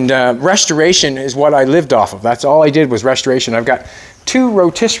 And restoration is what I lived off of. That's all I did was restoration. I've got 2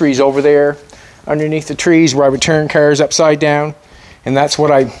 rotisseries over there underneath the trees where I would turn cars upside down. And that's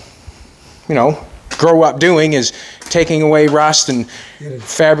what I, grow up doing, is taking away rust and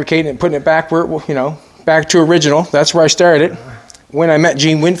fabricating it and putting it back where, back to original. That's where I started. When I met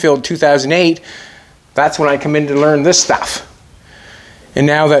Gene Winfield in 2008, that's when I come in to learn this stuff. And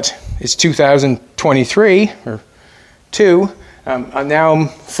now that it's 2023 or 2, now I'm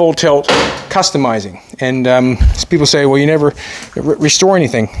full tilt customizing. And people say, well, you never restore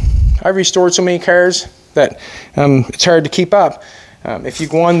anything. I've restored so many cars that it's hard to keep up. If you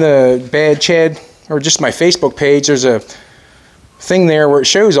go on the Bad Chad or just my Facebook page, there's a thing there where it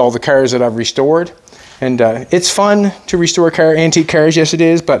shows all the cars that I've restored. And it's fun to restore antique cars, yes it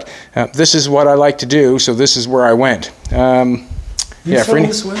is, but this is what I like to do, so this is where I went. You film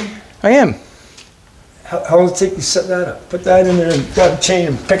this way? I am. How long does it take you to set that up? Put that in there and grab a chain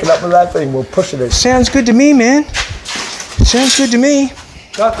and pick it up with that thing. We'll push it in. Sounds good to me, man. Sounds good to me.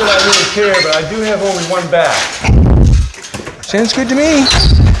 Not that I really care, but I do have only one back. Sounds good to me.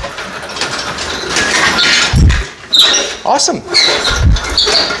 Awesome.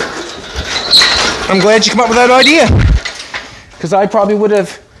 I'm glad you come up with that idea, because I probably would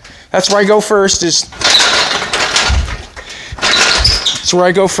have. That's where I go first. Is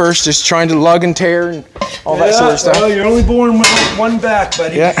trying to lug and tear and all that sort of stuff. Well, you're only born with one back,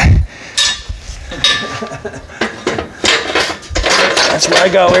 buddy. Yeah. That's where I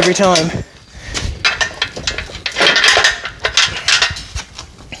go every time.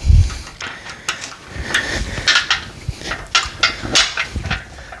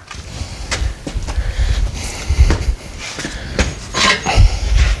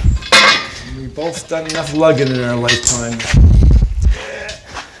 We both done enough lugging in our lifetime.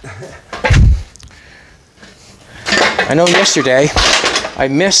 I know yesterday I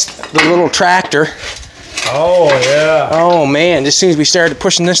missed the little tractor. Oh, yeah. Oh, man. As soon as we started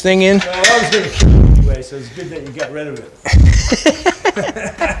pushing this thing in. Well, I was going to kill it anyway, so it's good that you got rid of it.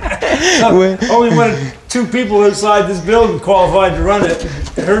 Only one of 2 people inside this building qualified to run it.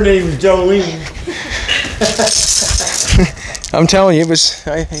 Her name is Jolene. I'm telling you, it was...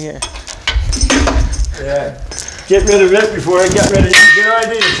 yeah. Yeah. Get rid of it before I get rid of it. Good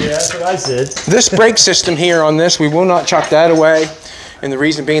idea, Jay. That's what I said. This brake system here on this, we will not chuck that away. And the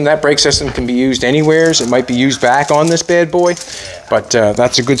reason being that brake system can be used anywhere. It might be used back on this bad boy. But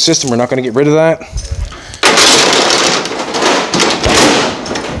that's a good system. We're not going to get rid of that.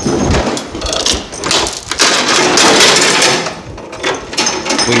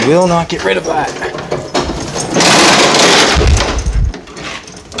 We will not get rid of that.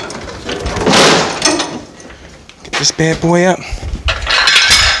 Get this bad boy up.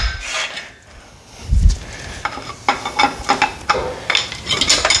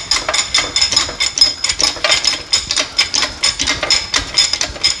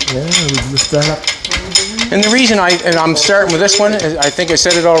 Yeah, we lift that up. And the reason I'm starting with this one, is, I think I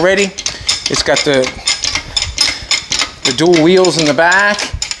said it already, it's got the dual wheels in the back,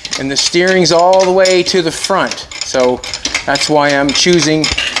 and the steering's all the way to the front. So that's why I'm choosing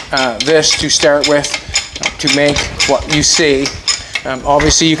this to start with, to make what you see.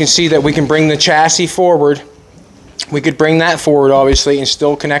 Obviously you can see that we can bring the chassis forward. We could bring that forward obviously and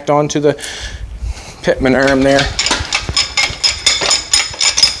still connect onto the pitman arm there.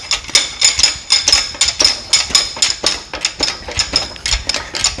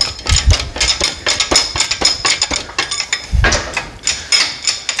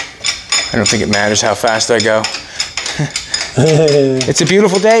 I don't think it matters how fast I go. It's a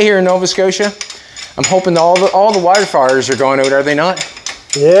beautiful day here in Nova Scotia. I'm hoping all the wildfires are going out, are they not?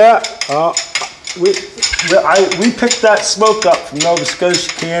 Yeah. We picked that smoke up from Nova Scotia,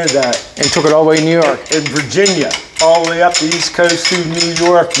 Canada. And took it all the way to New York. In Virginia. All the way up the East Coast through New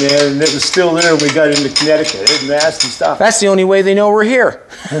York, man. And it was still there when we got into Connecticut. It was nasty stuff. That's the only way they know we're here.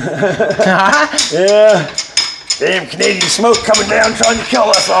 Yeah. Damn Canadian smoke coming down trying to kill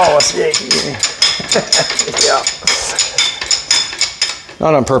us all, I think. Yeah.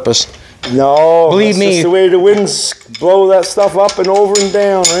 Not on purpose. No, believe me, just the way the winds blow that stuff up and over and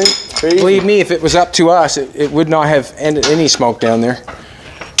down, right? Crazy. Believe me, if it was up to us, it would not have ended any smoke down there.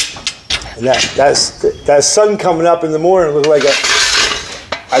 And that sun coming up in the morning looked like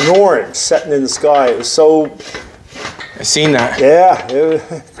an orange setting in the sky. It was so... I've seen that. Yeah, it was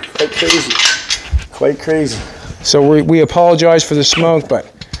quite crazy. Quite crazy. So we apologize for the smoke,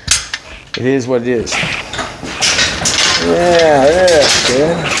 but it is what it is. Yeah,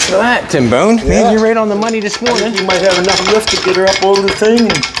 yeah. Look at that, Tim Bone. Yeah. Man, you're right on the money this morning. You might have enough lift to get her up over the thing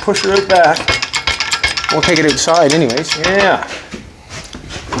and push her right back. We'll take it outside anyways. Yeah.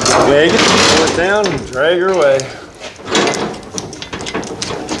 Drag it, pull it down, and drag her away.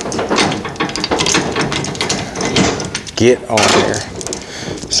 Get on there.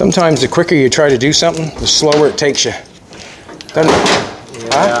 Sometimes the quicker you try to do something, the slower it takes you. Doesn't it? Yeah.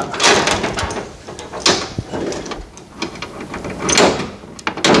 Huh?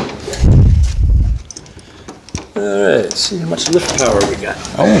 Alright, let's see how much lift power we got.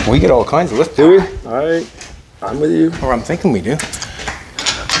 Oh, we get all kinds of lift. Do we? Alright, I'm with you. Or I'm thinking we do.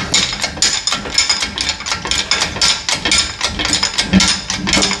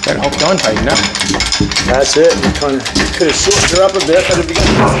 Better hope Don tighten up. That's it. You kind of could have shortened her up a bit, but if you got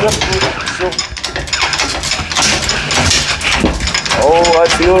this lift, so. Oh, I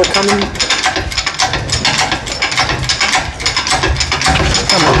feel it coming.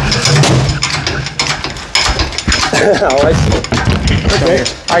 Come on. Oh, I see. Okay.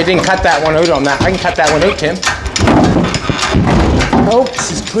 I didn't cut that one out on that. I can cut that one out, Tim. Oh,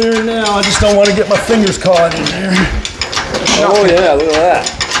 this is clear now. I just don't want to get my fingers caught in there. Oh yeah, look at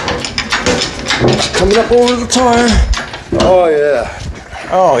that. Coming up over the tire. Oh yeah.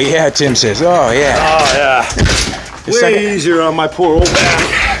 Oh yeah, Tim says. Oh yeah. Oh yeah. Way easier on my poor old back.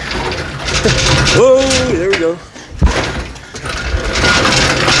 Oh, there we go.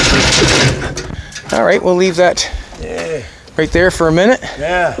 All right, we'll leave that right there for a minute.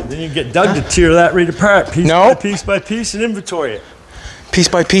 Yeah, then you get Doug to tear that right apart, piece by piece, and inventory it. Piece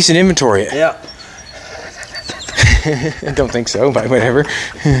by piece and inventory it. Yeah. I don't think so, but whatever.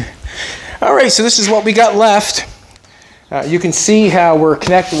 All right, so this is what we got left. You can see how we're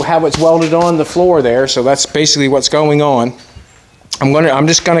connected, how it's welded on the floor there. So that's basically what's going on. I'm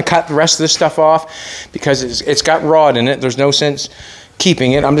just gonna cut the rest of this stuff off because it's got rod in it. There's no sense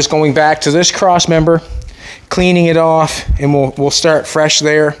keeping it. I'm just going back to this cross member, cleaning it off, and we'll start fresh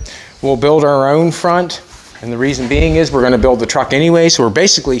there. We'll build our own front, and the reason being is we're going to build the truck anyway, so we're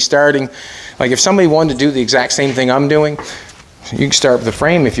basically starting, like if somebody wanted to do the exact same thing I'm doing, you can start with the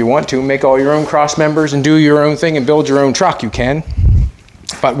frame if you want to, make all your own cross members and do your own thing and build your own truck, you can.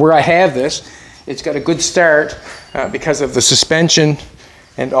 But where I have this, it's got a good start because of the suspension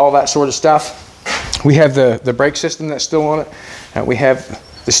and all that sort of stuff. We have the brake system that's still on it. We have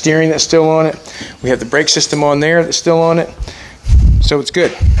the steering that's still on it. We have the brake system on there that's still on it. So it's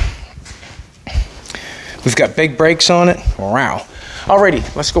good. We've got big brakes on it. Wow.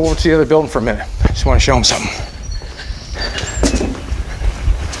 Alrighty, let's go over to the other building for a minute. I just want to show them something.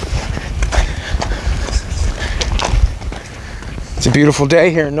 It's a beautiful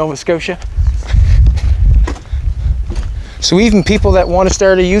day here in Nova Scotia. So even people that want to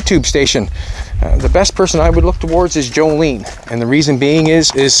start a YouTube station, the best person I would look towards is Jolene. And the reason being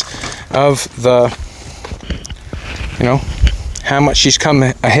is of the, you know, how much she's come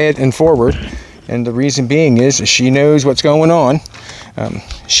ahead and forward. And the reason being is she knows what's going on.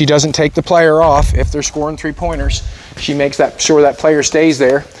 She doesn't take the player off if they're scoring 3-pointers. She makes sure that player stays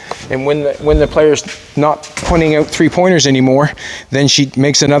there. And when the player's not pointing out 3-pointers anymore, then she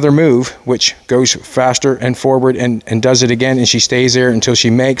makes another move, which goes faster and forward and does it again, and she stays there until she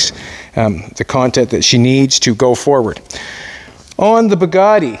makes the content that she needs to go forward. On the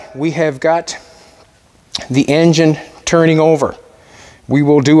Bugatti, we have got the engine turning over. We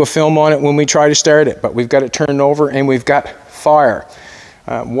will do a film on it when we try to start it, but we've got it turned over and we've got fire.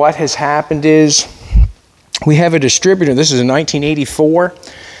 What has happened is we have a distributor. This is a 1984.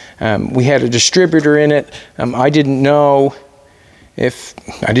 We had a distributor in it. I didn't know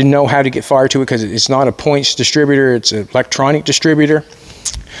how to get fire to it because it's not a points distributor, it's an electronic distributor.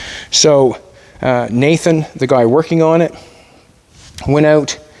 So Nathan, the guy working on it, went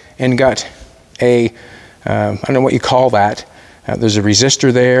out and got I don't know what you call that. There's a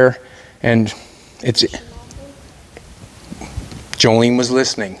resistor there, and it's Jolene was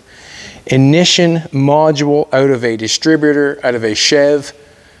listening. Ignition module out of a distributor, out of a Chev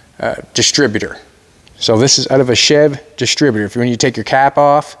distributor. So this is out of a Chev distributor. When you take your cap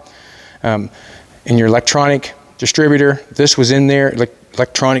off in your electronic distributor, this was in there,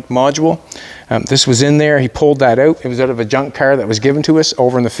 electronic module. This was in there. He pulled that out. It was out of a junk car that was given to us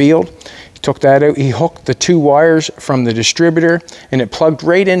over in the field. He took that out. He hooked the 2 wires from the distributor, and it plugged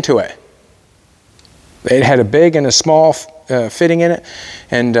right into it. It had a big and a small fitting in it,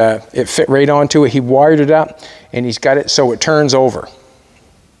 and it fit right onto it. He wired it up, and he's got it so it turns over.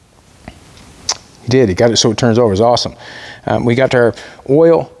 He did. He got it so it turns over. It's awesome. We got our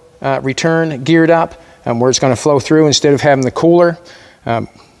oil return geared up where it's going to flow through instead of having the cooler.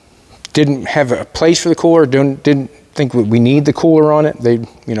 Didn't have a place for the cooler. Didn't think we need the cooler on it.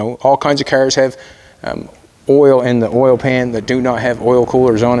 You know, all kinds of cars have oil in the oil pan that do not have oil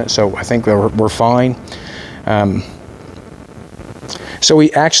coolers on it, so I think we're fine. So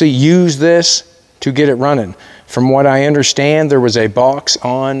we actually use this to get it running. From what I understand, there was a box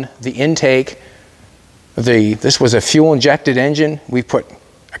on the intake. This was a fuel injected engine. We put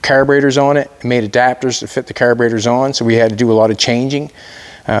carburetors on it and made adapters to fit the carburetors on, so we had to do a lot of changing.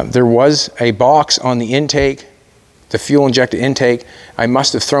 There was a box on the intake, the fuel injected intake. I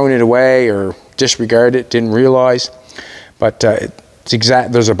must have thrown it away or disregarded it, didn't realize. But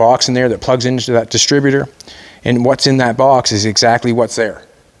there's a box in there that plugs into that distributor. And what's in that box is exactly what's there.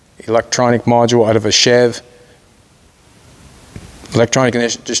 Electronic module out of a Chev electronic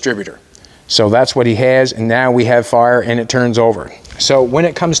distributor. So that's what he has, and now we have fire and it turns over. So when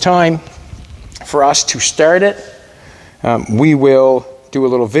it comes time for us to start it, we will do a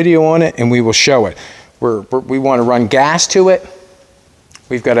little video on it and we will show it. We want to run gas to it.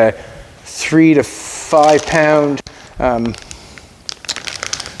 We've got a 3 to 5 pound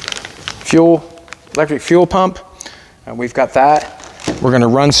electric fuel pump. We've got that. We're going to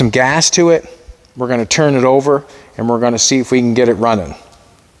run some gas to it. We're going to turn it over and we're going to see if we can get it running.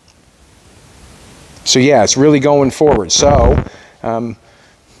 So yeah, it's really going forward. So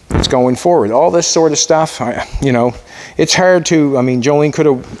it's going forward. All this sort of stuff, you know, it's hard to, I mean, Jolene could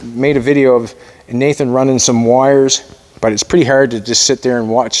have made a video of Nathan running some wires, but it's pretty hard to just sit there and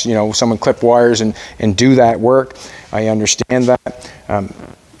watch, you know, someone clip wires and do that work. I understand that.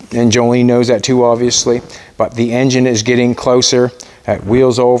 And Jolene knows that too, obviously. But the engine is getting closer.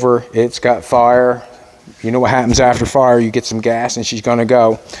 Wheels over. It's got fire. You know what happens after fire. You get some gas and she's going to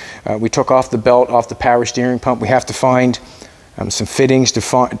go. We took off the belt off the power steering pump. We have to find some fittings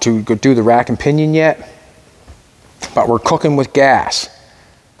to go do the rack and pinion yet. But we're cooking with gas.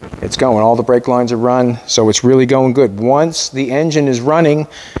 It's going. All the brake lines are run, so it's really going good. Once the engine is running,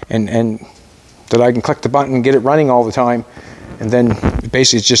 and that I can click the button and get it running all the time, and then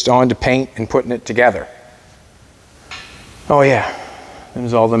basically it's just on to paint and putting it together. Oh yeah,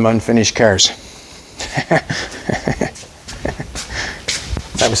 there's all them unfinished cars.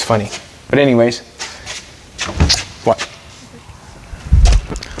 That was funny. But anyways, what?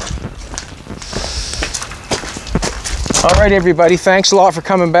 All right, everybody, thanks a lot for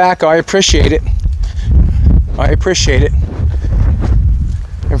coming back. I appreciate it. I appreciate it.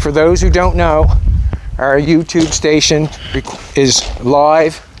 And for those who don't know, our YouTube station is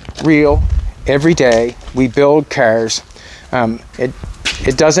live, real, every day. We build cars.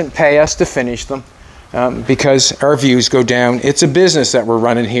 It doesn't pay us to finish them because our views go down. It's a business that we're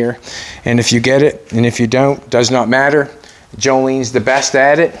running here. And if you get it, and if you don't, does not matter. Jolene's the best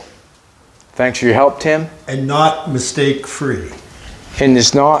at it. Thanks for your help, Tim. And not mistake-free. And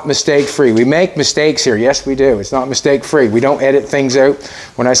it's not mistake-free. We make mistakes here. Yes, we do. It's not mistake-free. We don't edit things out.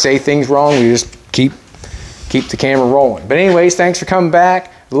 When I say things wrong, we just keep the camera rolling. But anyways, thanks for coming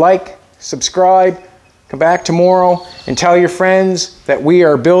back. Like, subscribe, come back tomorrow, and tell your friends that we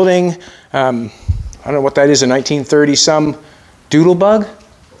are building, I don't know what that is, a 1930s some Doodlebug?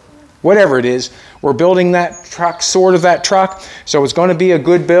 Whatever it is, we're building that truck, sort of that truck. So it's going to be a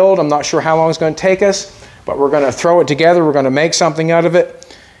good build. I'm not sure how long it's going to take us, but we're going to throw it together. We're going to make something out of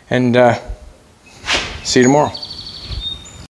it. And see you tomorrow.